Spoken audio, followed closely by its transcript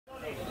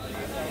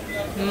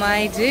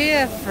My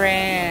dear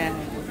friend,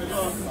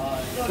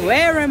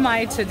 where am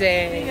I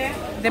today?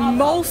 The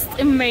most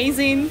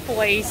amazing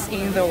place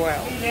in the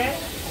world.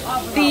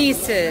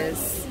 This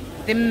is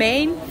the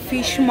main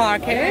fish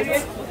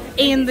market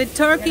in the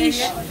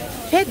Turkish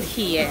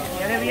Fethie.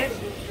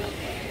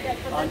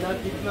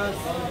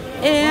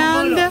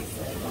 And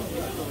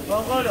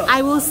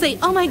I will say,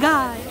 oh my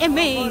God,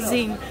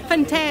 amazing,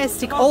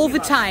 fantastic, all the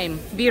time.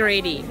 Be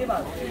ready.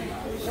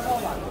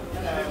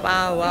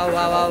 Wow, wow,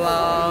 wow, wow,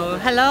 wow.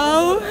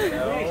 Hello.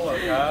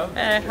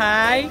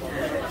 Hi.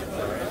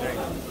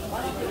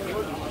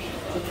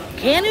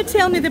 Can you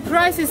tell me the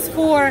prices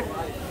for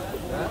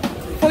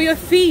your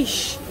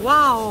fish?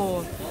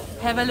 Wow.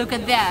 Have a look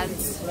at that.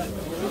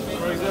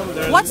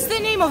 What's the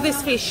name of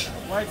this fish?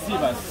 White sea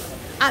bass.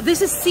 Ah,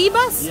 this is sea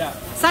bass? Yeah.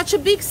 Such a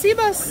big sea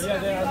bass? Yeah,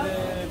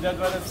 that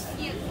one is,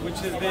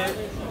 which is the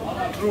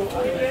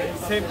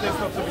same taste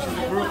of the fish is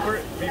the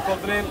grouper. We call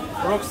the name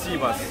rock sea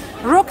bass.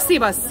 Rock sea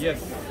bass?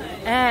 Yes.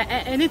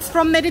 And it's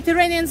from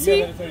Mediterranean Sea?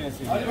 Yeah, Mediterranean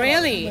Sea. Yeah.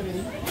 Really?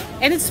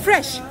 And it's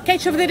fresh,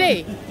 catch of the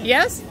day,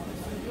 yes?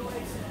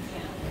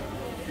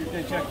 You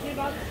can check.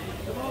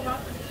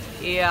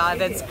 Yeah,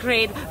 that's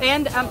great.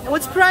 And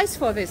what's the price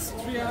for this?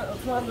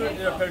 200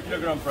 lira per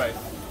kilogram price.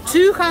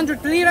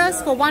 200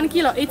 liras for 1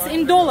 kilo. It's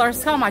in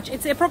dollars. How much?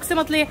 It's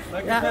approximately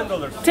Like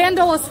 $10.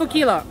 $10 per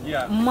kilo.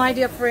 Yeah. My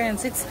dear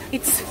friends,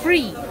 it's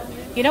free.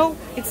 You know,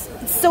 it's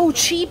so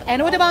cheap.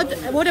 And what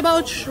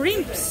about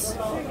shrimps?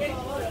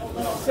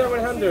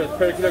 700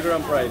 per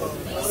kilogram price.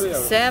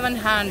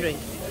 700.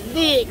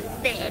 Big,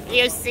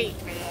 you see.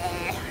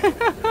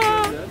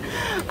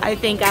 I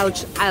think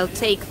I'll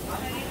take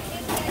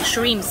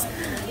shrimps.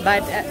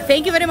 But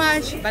thank you very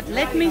much. But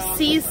let me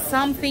see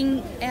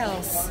something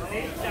else.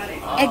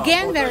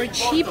 Again, very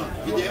cheap.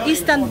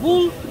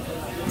 Istanbul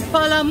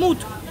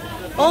palamut.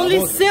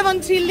 Only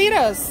 70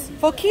 liras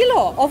for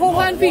kilo over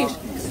one fish.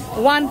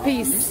 One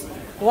piece.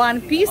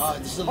 One piece.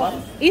 This is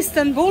one.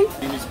 Istanbul.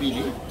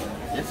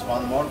 Yes,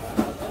 one more.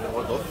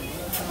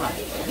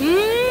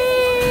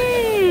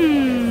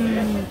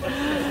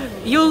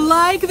 You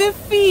like the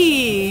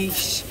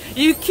fish.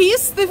 You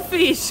kiss the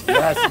fish.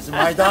 Yes, it's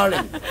my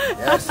darling.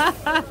 Yes.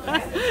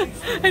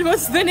 And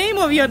what's the name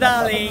of your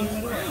darling?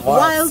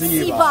 Wild sea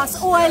sea bass.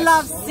 bass. Oh, I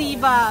love sea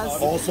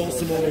bass. Also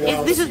small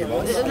wild This is, sea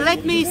bass.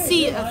 let me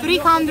see,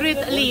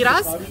 300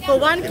 liras for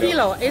 1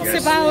 kilo.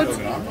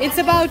 It's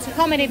about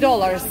how many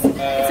dollars?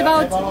 It's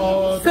about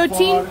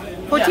 13,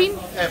 14?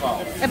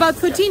 About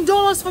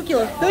 $13 per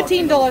kilo.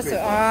 $13.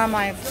 Oh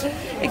my!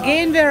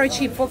 Again, very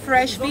cheap for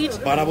fresh meat.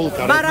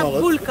 Barabulka.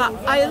 Barabulka.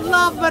 I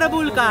love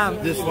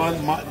barabulka. This one,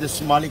 this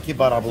Maliki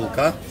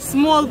barabulka.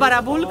 Small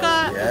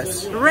barabulka.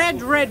 Yes.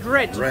 Red. Red.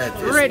 It's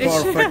Reddish.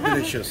 perfect,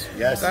 delicious.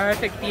 Yes.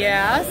 Perfect.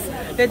 Yes.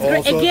 That's great.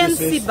 Also, Again, this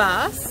sea is-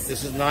 bass.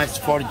 This is nice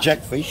for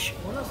jackfish.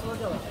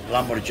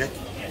 Lumberjack.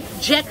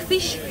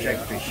 Jackfish.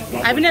 Jackfish.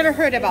 I've never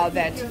heard about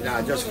that.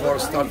 Yeah, just for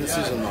start the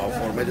season now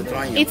for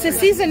Mediterranean. It's a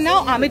season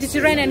now.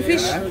 Mediterranean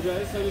fish.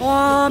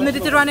 Oh,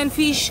 Mediterranean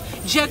fish,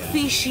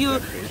 jackfish. You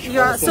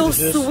are so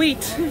this is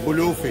sweet.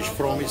 Bluefish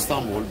from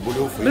Istanbul.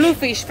 Bluefish.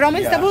 Bluefish from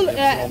Istanbul,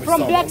 it's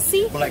from Istanbul. Black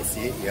Sea. Black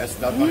Sea, yes.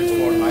 That one is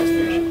for nice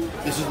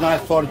fish. This is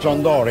nice for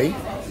John Dory.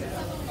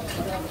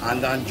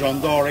 And then John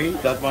Dory,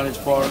 that one is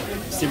for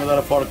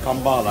similar for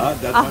Kambala.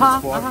 That one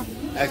is for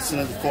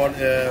excellent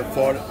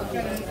for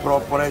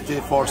property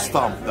for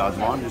stump. That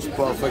one is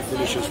perfect,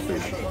 delicious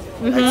fish.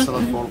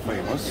 Excellent for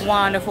famous.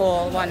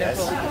 Wonderful,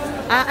 wonderful.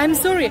 I'm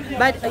sorry,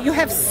 but you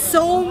have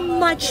so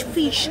much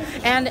fish,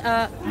 and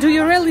do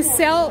you really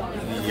sell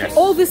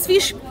all this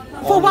fish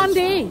for one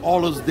day?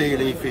 Always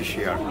daily fish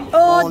here.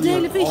 Oh,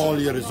 daily fish. All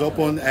year is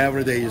open.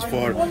 Every day is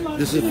for.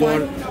 This is for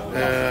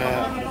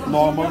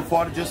normal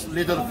for just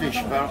little fish.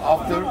 But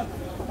after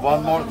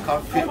one more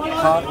car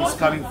is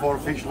coming for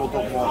fish, lot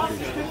of more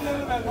fish.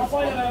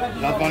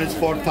 That one is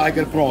for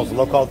tiger prawns,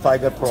 local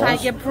tiger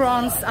prawns. Tiger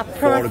prawns are For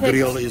perfect.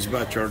 grill is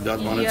better. That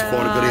one is for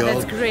Yeah, grill.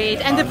 that's great.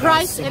 And the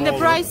price? And the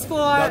price for?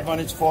 That one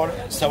is for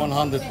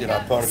 700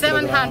 lira per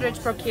 700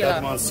 kilogram. per kilo.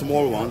 That one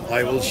small one.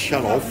 I will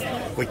shell off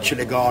with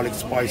chili garlic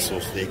spice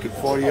sauce. Take it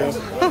for you.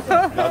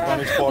 That one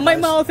is for My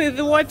nice mouth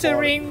is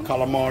watering.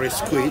 calamari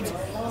squid.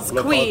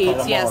 Local Squid,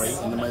 calamari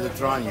yes. in the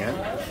Mediterranean.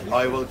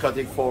 I will cut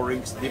it for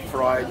rings, deep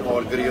fried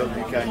or grilled.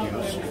 You can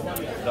use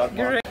that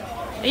one.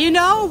 You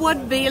know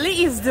what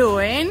Bailey is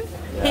doing?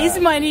 He's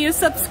my new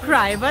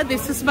subscriber.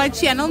 This is my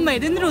channel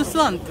made in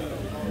Rusland.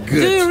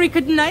 Good. Do you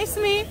recognize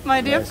me, my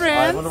dear Yes,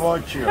 friend? I will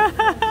watch you.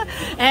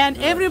 And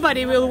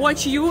everybody will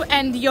watch you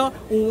and your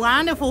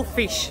wonderful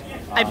fish.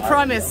 I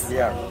promise.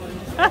 Yeah.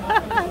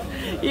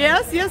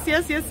 Yes.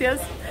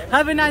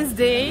 Have a nice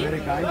day.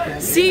 Very kind. Thank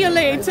you. See you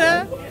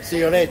later. See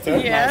you later.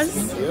 Yes.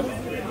 Nice to meet you.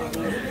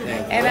 Thank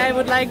you. And I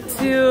would like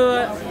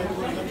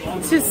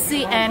to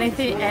see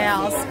anything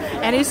else.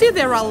 And you see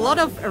there are a lot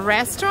of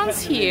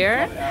restaurants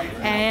here,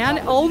 and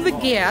all the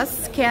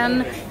guests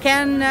can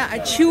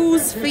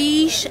choose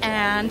fish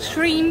and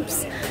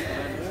shrimps.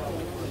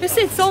 You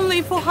see, it's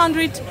only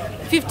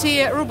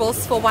 450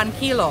 rubles for 1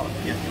 kilo.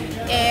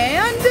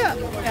 And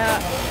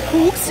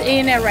cooks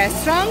in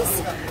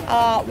restaurants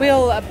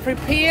will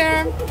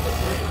prepare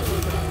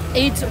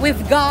it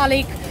with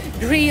garlic,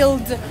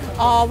 grilled,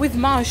 with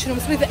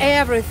mushrooms, with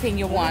everything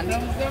you want.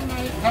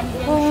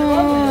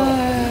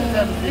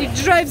 Oh, it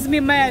drives me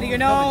mad, you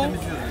know.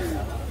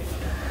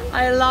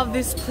 I love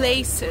these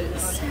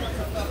places.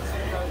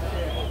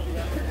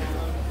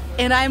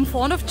 And I'm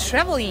fond of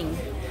traveling.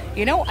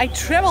 You know, I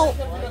travel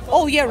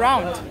all year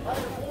round.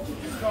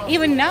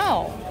 Even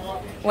now,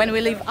 when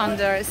we live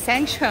under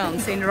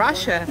sanctions in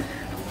Russia,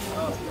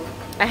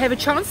 I have a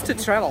chance to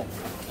travel.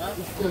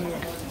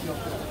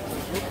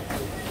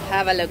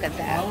 Have a look at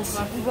that.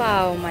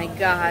 Wow, my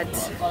God.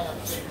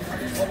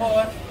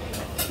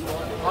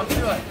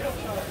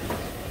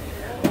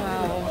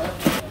 Wow.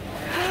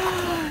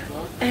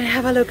 And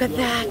have a look at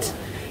that.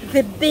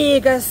 The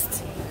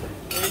biggest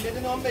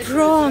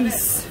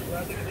prawns.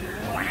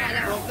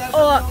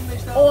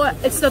 Or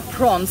it's not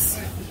prawns.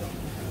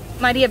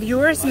 My dear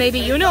viewers, maybe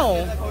you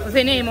know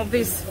the name of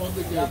these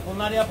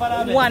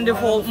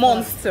wonderful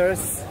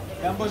monsters.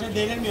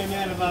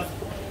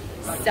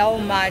 So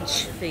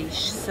much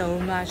fish, so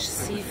much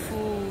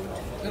seafood.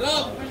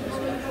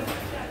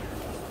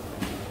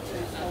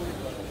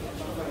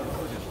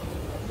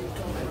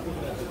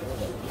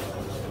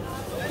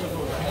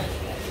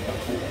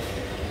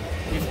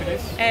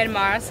 And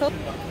Marcel.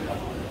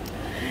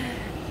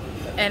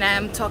 And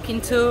I'm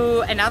talking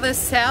to another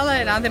seller,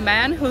 another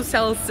man who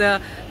sells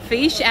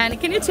fish. And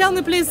can you tell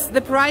me please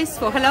the price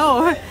for,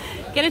 hello,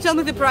 can you tell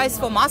me the price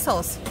for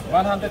mussels?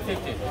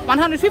 150.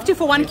 150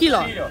 for 1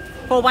 kilo?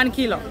 For 1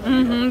 kilo.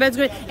 That's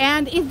great.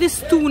 And if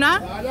this tuna?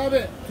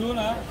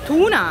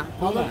 Tuna.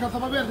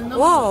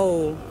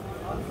 Whoa.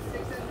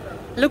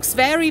 Looks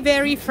very,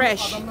 very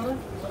fresh.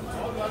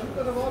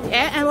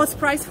 And what's the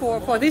price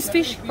for this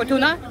fish, for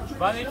tuna?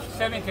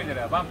 70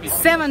 lira, 1 piece.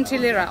 70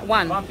 lira,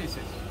 one. 1 piece.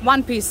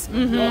 1 piece,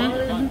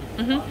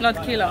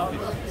 not kilo.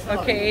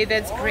 Okay,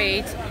 that's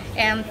great.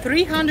 And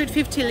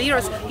 350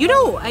 liras. You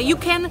know, you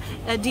can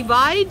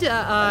divide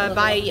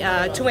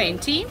by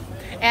 20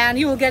 and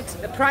you will get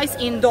a price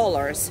in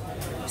dollars.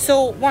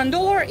 So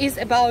 $1 is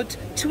about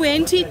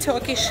 20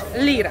 Turkish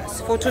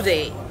liras for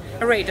today,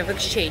 a rate of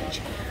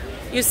exchange.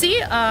 You see,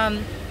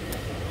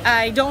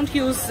 I don't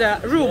use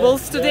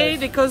rubles today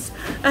because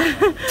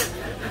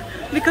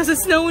because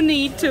there's no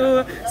need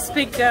to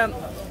speak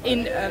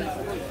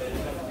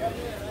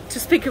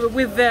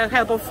with the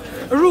help of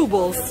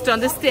rubles to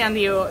understand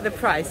the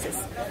prices.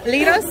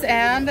 Liras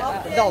and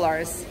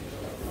dollars.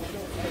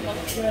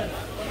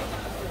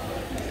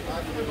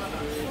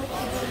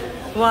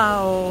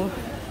 Wow.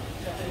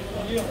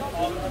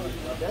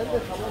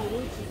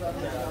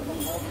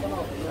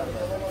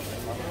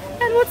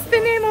 And what's the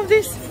name of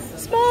this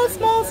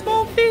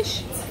small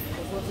fish?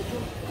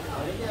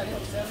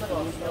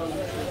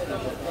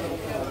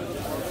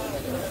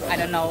 I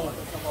don't know.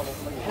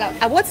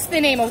 What's the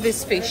name of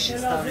this fish?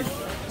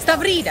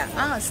 Stavrida.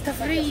 Ah,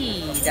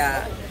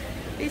 stavrida.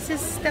 This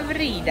is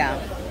stavrida.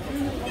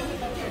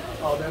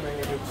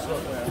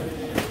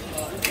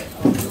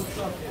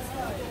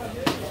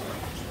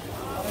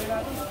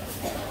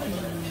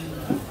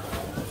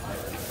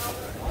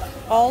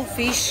 All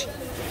fish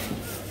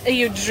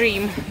you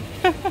dream.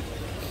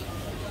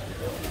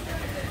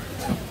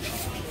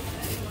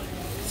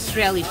 It's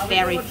really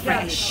very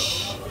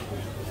fresh.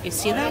 You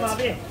see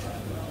that?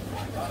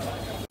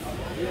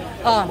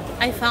 Oh,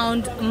 I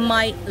found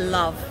my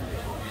love.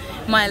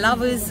 My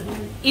love is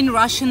in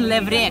Russian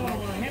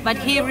levrek, but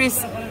here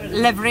is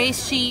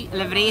levresi,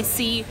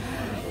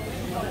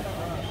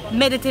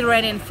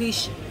 Mediterranean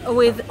fish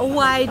with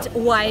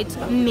white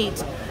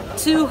meat.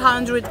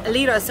 200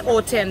 liras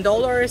or $10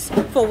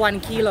 for 1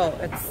 kilo.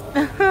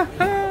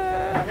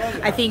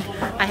 I think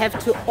I have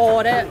to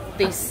order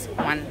this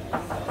one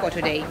for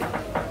today.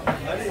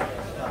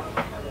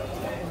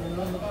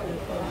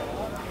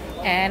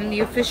 And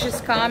new fish is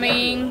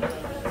coming.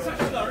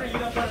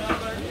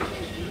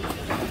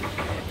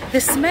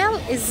 The smell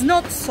is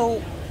not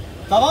so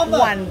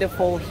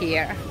wonderful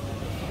here,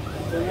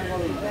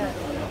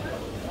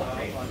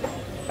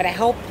 but I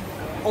hope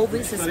all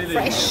this is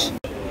fresh.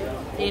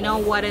 You know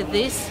what it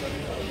is?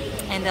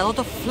 And a lot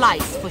of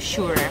flies for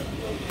sure.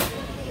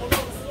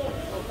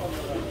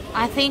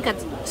 I think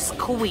it's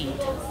squid.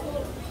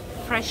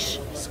 Fresh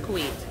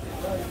squid.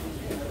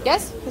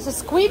 Yes? This is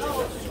squid?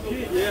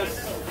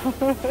 Yes.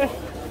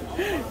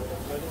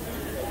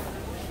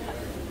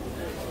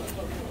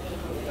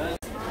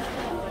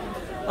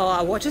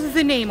 Oh, what is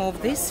the name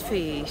of this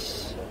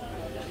fish?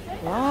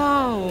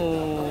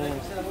 Wow.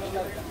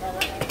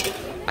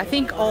 I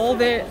think all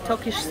the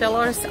Turkish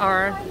sellers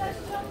are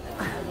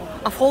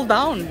fall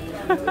down.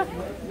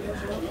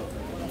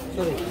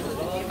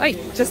 Hey,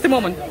 just a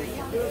moment.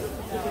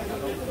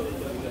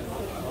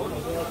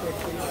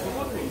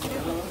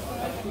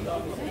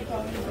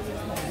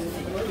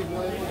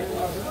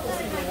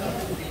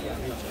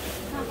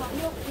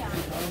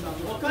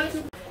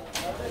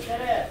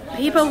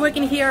 People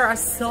working here are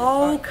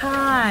so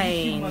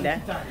kind,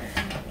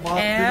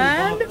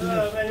 and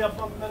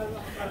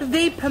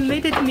they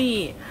permitted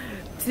me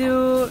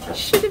to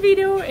shoot a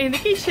video in the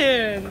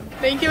kitchen.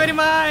 Thank you very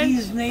much.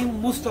 His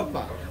name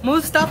Mustafa.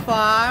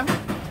 Mustafa,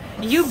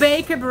 you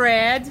bake a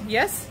bread,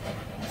 yes?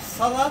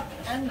 Salad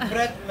and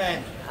bread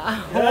man.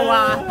 Oh,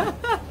 wow.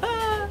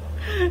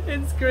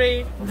 It's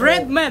great.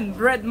 Bread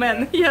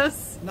man,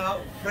 yes. Now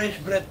fresh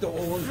bread to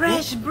oven.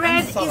 Fresh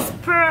bread is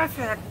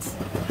perfect.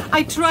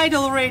 I tried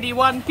already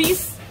one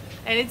piece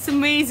and it's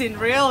amazing,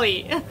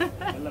 really.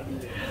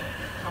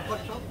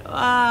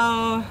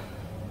 Wow.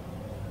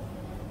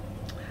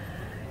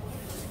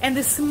 And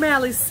the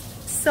smell is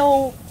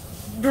so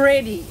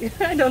bready.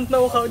 I don't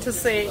know how to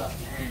say.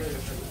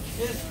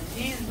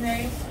 His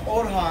name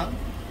Orhan.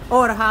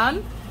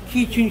 Orhan,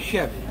 Kitchen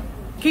chef.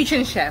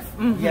 kitchen chef.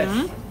 Mm-hmm.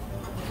 Yes.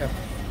 Chef.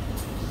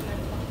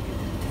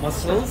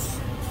 Mussels.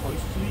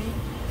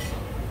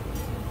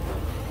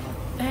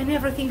 And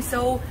everything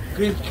so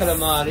Grilled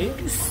calamari.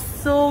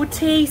 so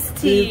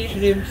tasty.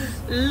 Grilled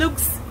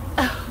shrimps.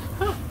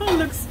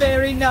 Looks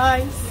very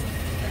nice.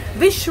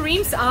 These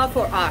shrimps are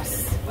for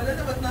us.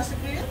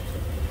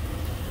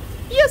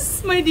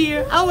 Yes, my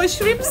dear, our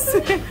shrimps.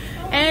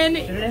 And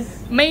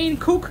main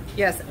cook,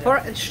 yes,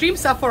 for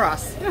shrimps are for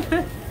us.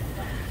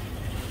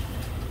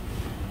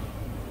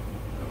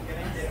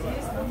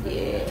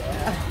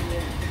 Yeah.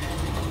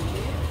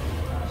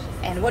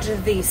 And what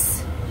is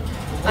this?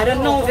 I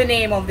don't know the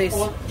name of this.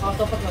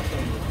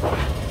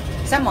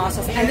 Some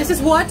muscles. And this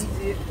is what?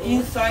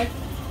 Inside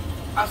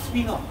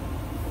aspino.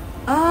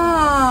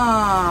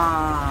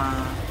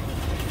 Ah.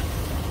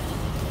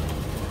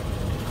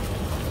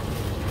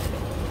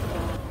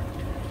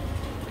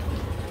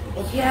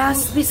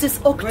 Yes, this is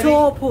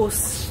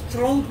octopus.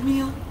 Strong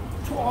meal.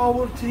 2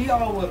 hours, 3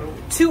 hours.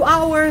 2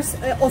 hours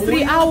or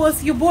 3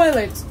 hours you boil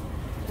it.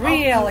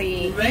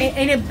 Really?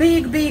 In a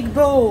big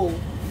bowl.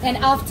 And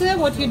after,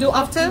 what you do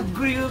after?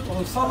 Grilled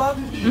or salad.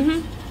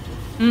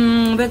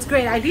 That's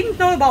great. I didn't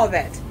know about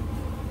that.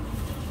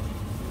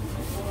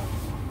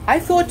 I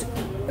thought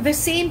the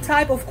same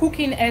type of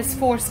cooking as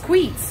for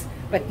squids,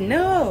 but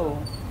no.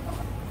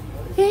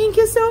 Thank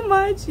you so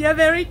much. You're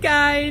very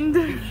kind.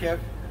 Chef.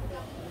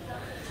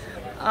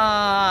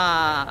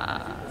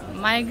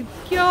 My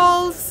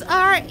girls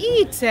are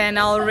eaten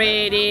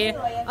already.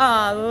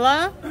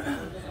 Allah.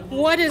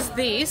 What is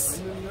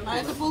this?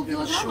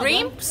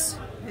 Shrimps?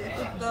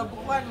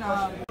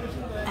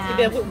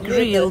 And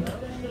grilled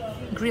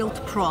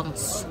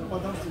prawns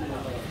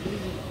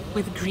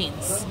with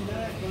greens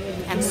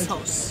and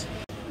sauce.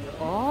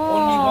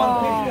 Only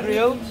one fish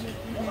grilled.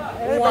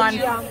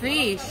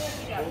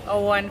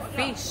 One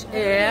fish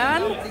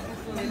and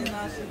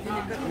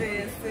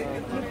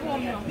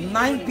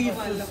 9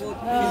 pieces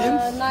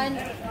shrimps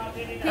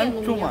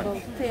and too much.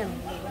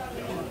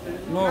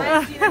 No.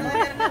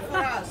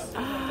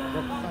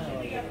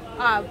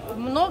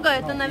 Много,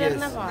 это,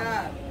 наверное, вам.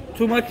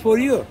 Too much for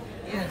you.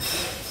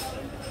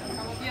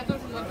 Я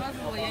тоже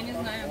заказывала, я не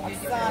знаю, где.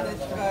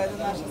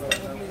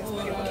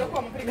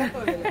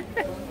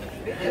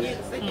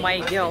 My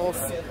girls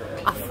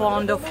are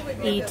fond of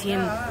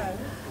eating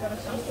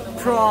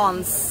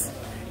prawns.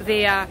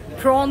 They are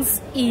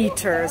prawns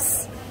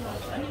eaters.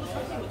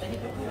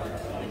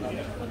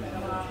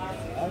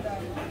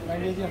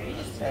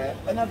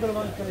 Another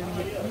one.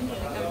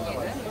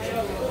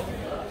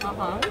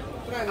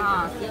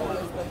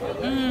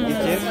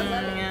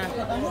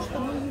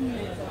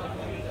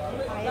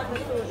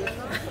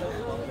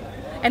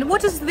 And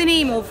what is the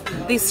name of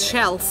these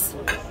shells?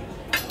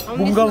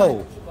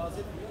 Bungalow.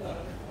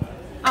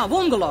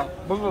 Bungalow.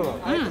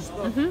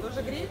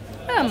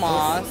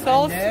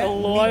 Mussels, a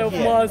lot of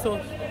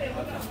mussels.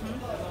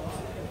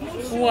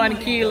 1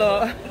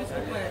 kilo.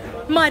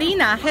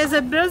 Marina has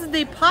a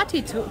birthday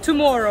party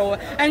tomorrow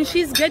and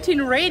she's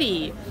getting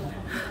ready.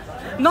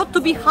 Not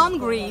to be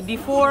hungry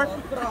before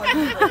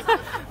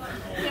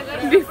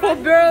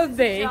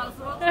birthday.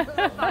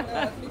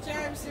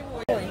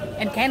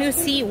 And can you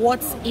see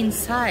what's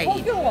inside?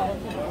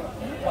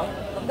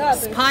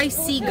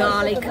 Spicy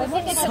garlic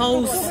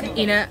sauce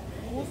in a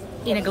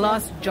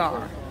glass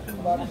jar.